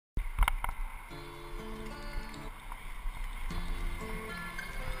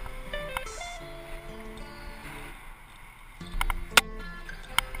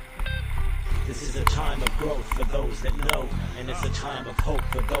and it's a time of hope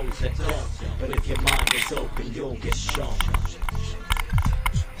for those that don't. But if your mind is open, you'll get shown.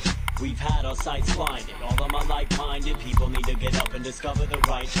 We've had our sights blinded, all of my like-minded people need to get up and discover the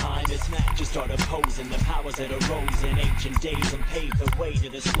right time. It's not just start opposing the powers that arose in ancient days and pave the way to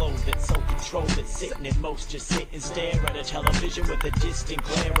the slow that's so controlled that sitting at most just sit and stare at a television with a distant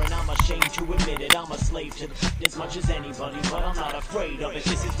glare. And I'm ashamed to admit it, I'm a slave to as much as anybody, but I'm not afraid of it.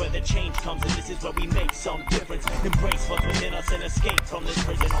 This is where the change comes, and this is where we make some difference. Embrace what's within us and escape from this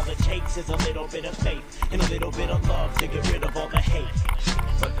prison. All it takes is a little bit of faith and a little bit of love to get rid of all the hate.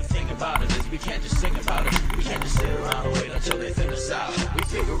 But the thing about it is we can't just sing about it. We can't just sit around and wait until they thin us out. We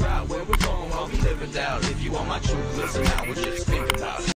figure out where we're going while we live in doubt. If you want my truth, listen now, we'll just think about it.